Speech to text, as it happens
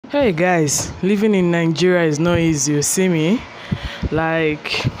Hey guys, living in Nigeria is not easy, you see me?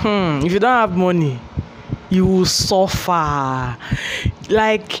 If you don't have money, you will suffer.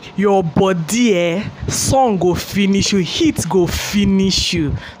 Like your body, sun go finish you, heat go finish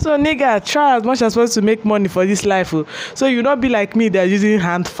you. So nigga, try as much as possible to make money for this life. So you not be like me that using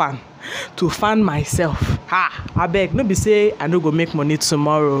hand fan to fan myself. Abeg, no be say I no go make money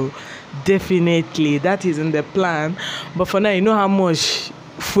tomorrow. Definitely, that is in the plan. But for now, you know how much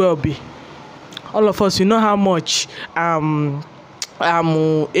fuel be. All of us, you know how much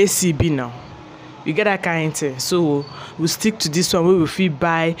AC be now. You get that kind of thing. So we stick to this one where we fit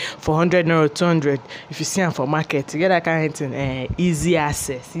buy for 100 naira or 200. If you see them for market, you get that kind of thing. Easy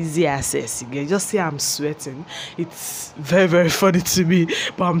access. You get, just see I'm sweating. It's very, very funny to me,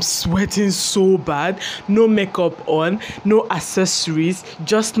 but I'm sweating so bad. No makeup on, no accessories,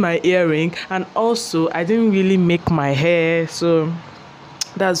 just my earring, and also I didn't really make my hair, so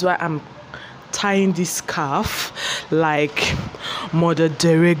that's why I'm tying this scarf like Mother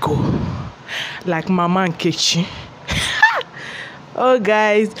Derego. Like Mama Nkechi. Oh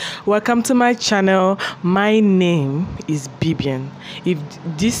guys, welcome to my channel. My name is Bibian. If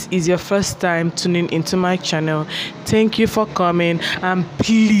this is your first time tuning into my channel, thank you for coming, and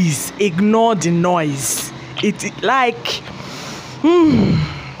please ignore the noise.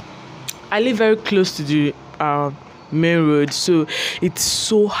 I live very close to the main road, so it's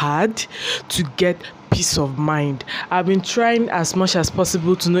so hard to get peace of mind. I've been trying as much as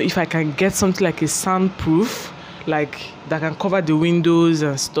possible to know if I can get something like a soundproof, like that can cover the windows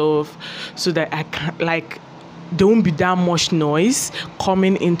and stuff, so that I can, like, there won't be that much noise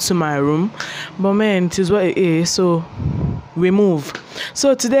coming into my room. But man, it is what it is, so we move.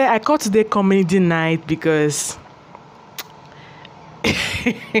 So today I called today comedy night because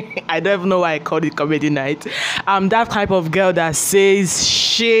I don't even know why I called it comedy night. I'm that type of girl that says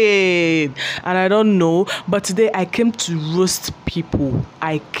shit, and I don't know. But today I came to roast people.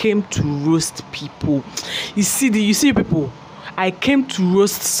 You see people. I came to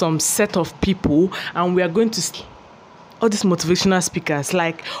roast some set of people, and we are going to all these motivational speakers.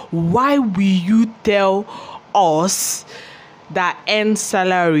 Like, why will you tell us that earn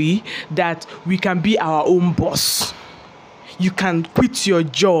salary that we can be our own boss? You can quit your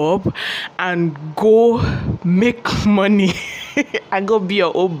job and go make money and go be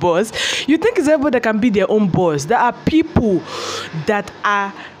your own boss. You think it's everybody that can be their own boss? There are people that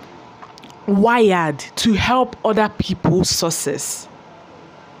are wired to help other people's success.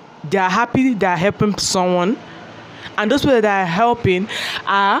 They are happy they are helping someone, and those people that are helping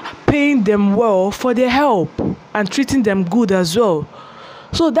are paying them well for their help and treating them good as well.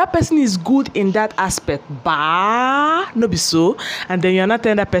 So that person is good in that aspect, but no be so. And then you're not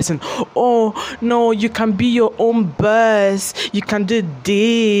telling that person, oh no, you can be your own boss, you can do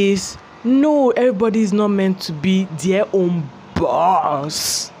this. No, everybody is not meant to be their own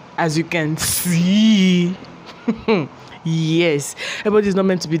boss, as you can see. Yes, everybody is not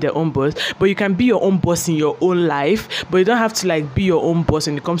meant to be their own boss, but you can be your own boss in your own life. But you don't have to like be your own boss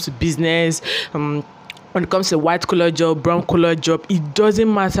when it comes to business. When it comes to white collar job, brown collar job, it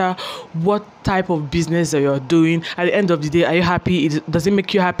doesn't matter what type of business that you're doing. At the end of the day, are you happy? Does it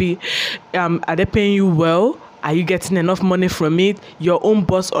make you happy? Are they paying you well? Are you getting enough money from it? Your own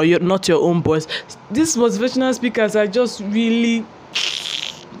boss or you're not your own boss? These motivational speakers are just really.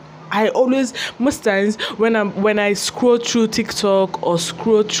 I always, most times when I scroll through TikTok or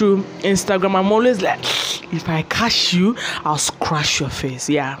scroll through Instagram, I'm always like, if I catch you, I'll scratch your face.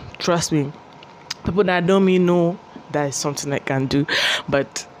 Yeah, trust me. People that know me know that is something I can do,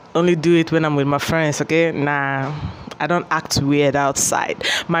 but only do it when I'm with my friends, okay? Nah, I don't act weird outside.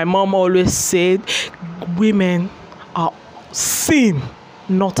 My mom always said, women are sin,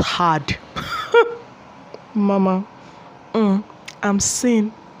 not hard. Mama, I'm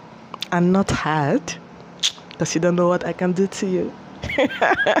sin and not hard, because you don't know what I can do to you.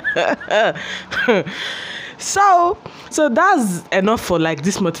 So that's enough for like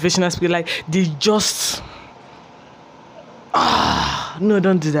this motivational speaker. Like, they just no,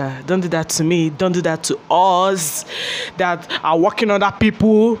 don't do that. Don't do that to me. Don't do that to us that are working other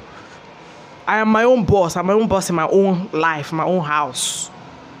people. I am my own boss. I'm my own boss in my own life, my own house.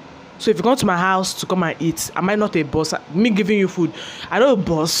 So if you come to my house to come and eat, am I not a boss? Me giving you food, I don't a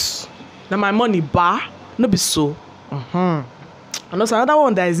boss. Now my money bar, no be so. And also another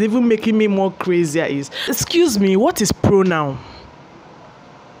one that is even making me more crazier is, excuse me, what is pronoun?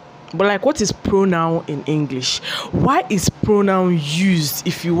 But like, what is pronoun in English? Why is pronoun used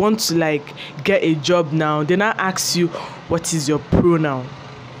if you want to like get a job now? Then I ask you, what is your pronoun?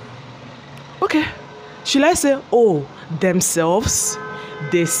 Okay, should I say, oh, themselves,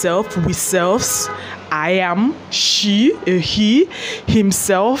 they self, we selves, I am, she, a he,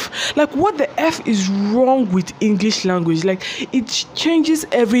 himself. Like, what the F is wrong with English language? Like, it changes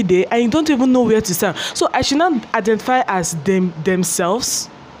every day and you don't even know where to stand. So I should not identify as themselves.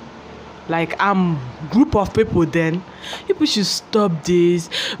 Like, I'm group of people. Then people should stop this.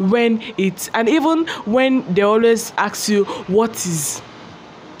 When it's, and even when they always ask you what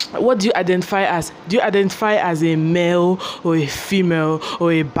do you identify as? Do you identify as a male or a female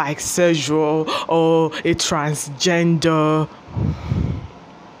or a bisexual or a transgender?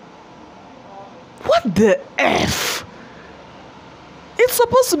 What the F? It's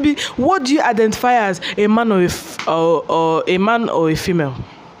supposed to be, what do you identify as? A man or a man or a female?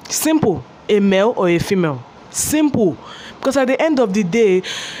 Simple. A male or a female? Simple. Because at the end of the day,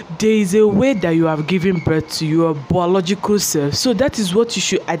 there is a way that you have given birth to your biological self. So that is what you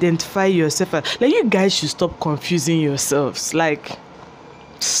should identify yourself as. Like, you guys should stop confusing yourselves. Like,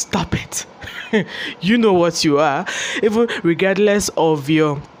 stop it. You know what you are. Even regardless of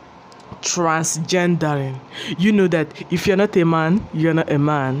your transgendering, you know that if you're not a man, you're not a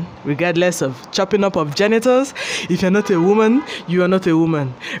man. Regardless of chopping up of genitals, if you're not a woman, you are not a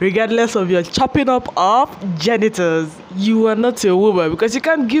woman. Regardless of your chopping up of genitals, you are not a woman, because you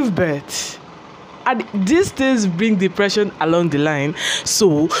can't give birth. And these things bring depression along the line.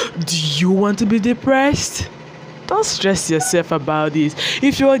 So do you want to be depressed? Don't stress yourself about this.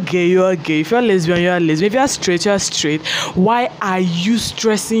 If you're gay, you're gay. If you're lesbian, you're lesbian. If you're straight, you're straight. Why are you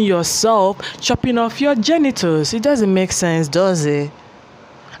stressing yourself chopping off your genitals? It doesn't make sense, does it?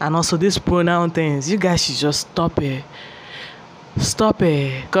 And also these pronoun things, you guys should just stop it. Stop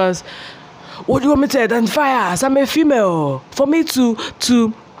it. Because what do you want me to identify as? I'm a female. For me to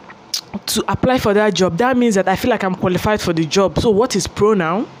apply for that job, that means that I feel like I'm qualified for the job. So what is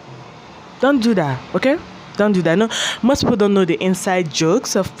pronoun? Don't do that, okay? Don't do that. No, most people don't know the inside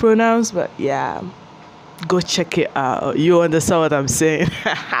jokes of pronouns, but yeah, go check it out. You understand what I'm saying?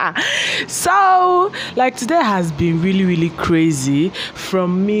 So, like, today has been really, really crazy.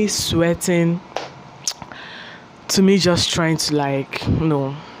 From me sweating to me just trying to, like,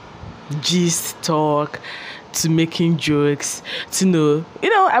 gist talk, to making jokes, to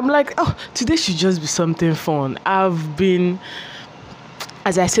I'm like, oh, today should just be something fun.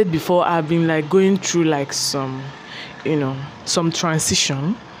 As I said before, I've been like going through like some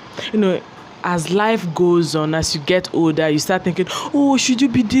transition. As life goes on, as you get older, you start thinking, oh, should you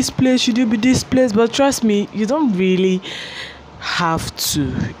be this place? Should you be this place? But trust me, you don't really have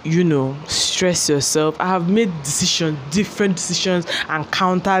to, stress yourself. I have made different decisions, and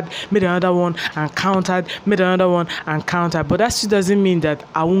countered, made another one, and countered, made another one, and countered. But that still doesn't mean that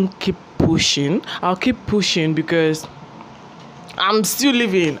I won't keep pushing. I'll keep pushing because I'm still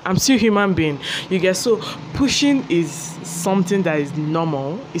living. I'm still human being. You get, so pushing is something that is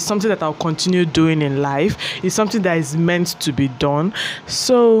normal. It's something that I'll continue doing in life. It's something that is meant to be done.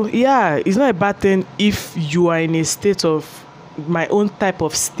 So yeah, it's not a bad thing if you are in a state of my own type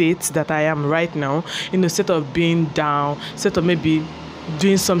of state that I am right now, state of being down, state of maybe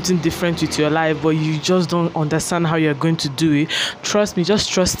doing something different with your life, but you just don't understand how you're going to do it. Trust me, just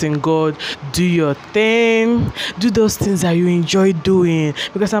trust in God. Do your thing. Do those things that you enjoy doing,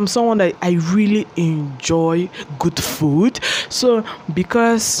 because I'm someone that I really enjoy good food. So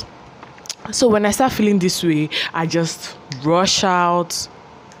when I start feeling this way, I just rush out,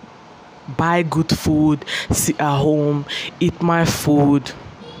 buy good food, sit at home, eat my food.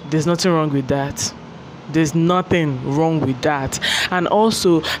 There's nothing wrong with that. There's nothing wrong with that. And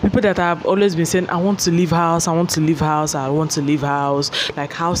also, people that have always been saying, I want to leave house, I want to leave house, I want to leave house.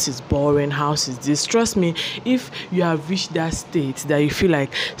 Like, house is boring, house is this. Trust me, if you have reached that state that you feel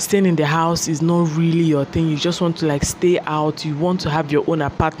like staying in the house is not really your thing, you just want to like stay out, you want to have your own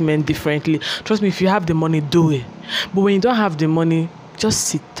apartment differently. Trust me, if you have the money, do it. But when you don't have the money, just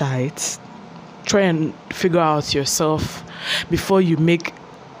sit tight. Try and figure out yourself before you make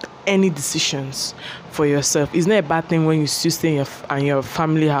any decisions for yourself. It's not a bad thing when you still stay in your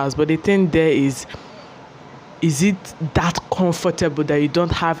family house, but the thing there is it that comfortable that you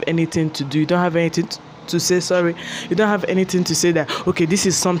don't have anything to do? You don't have anything to say, sorry. You don't have anything to say that, okay, this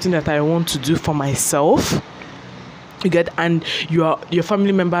is something that I want to do for myself. You get, and your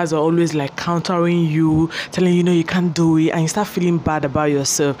family members are always like countering you, telling you can't do it, and you start feeling bad about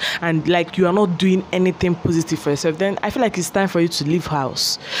yourself, and like you are not doing anything positive for yourself. Then I feel like it's time for you to leave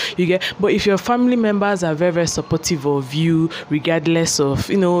house. You get, but if your family members are very, very supportive of you, regardless of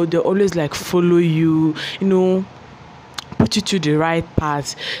they always like follow you, put you to the right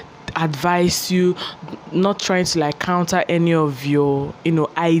path, advise you, not trying to like counter any of your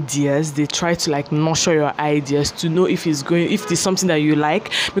ideas. They try to like nurture your ideas to know if it's something that you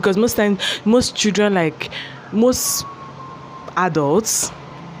like, because most times most children, like most adults,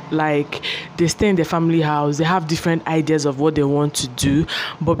 like they stay in their family house, they have different ideas of what they want to do,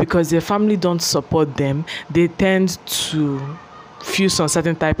 but because their family don't support them, they tend to feel some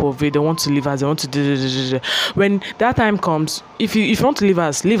certain type of way. They want to leave house, they want to do. When that time comes, if you want to leave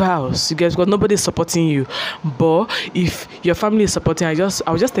house, leave house, you guys, because nobody's supporting you. But if your family is supporting, I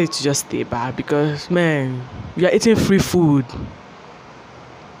would just tell you to just stay back, because man, you're eating free food,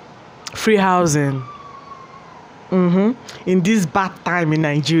 free housing, in this bad time in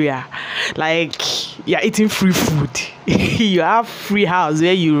Nigeria. Like, you're eating free food. You have free house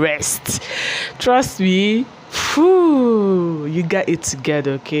where you rest. Trust me. Whew, you got it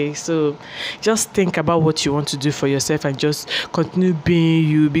together, okay? So just think about what you want to do for yourself and just continue being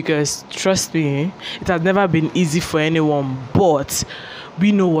you, because trust me, it has never been easy for anyone, but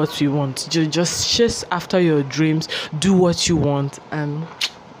we know what we want. Just chase after your dreams, do what you want, and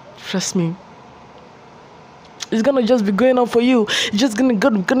trust me, it's gonna just be going on for you. It's just gonna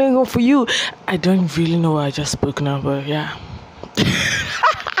go for you. I don't really know what I just spoke now, but yeah.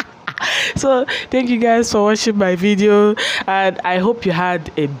 So thank you guys for watching my video, and I hope you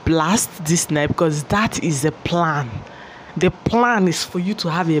had a blast this night, because that is the plan. The plan is for you to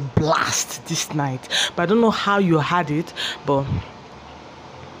have a blast this night, but I don't know how you had it, but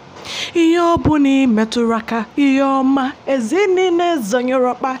Iyobuni meturaka iyoma ezinine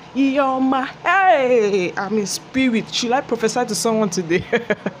zonyoropa iyoma. Hey, I'm in spirit. Should I prophesy to someone today?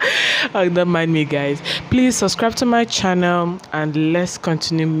 Oh, don't mind me, guys. Please subscribe to my channel and let's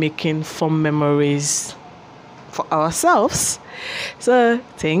continue making fun memories for ourselves. So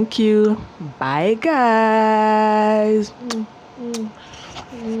thank you. Bye, guys.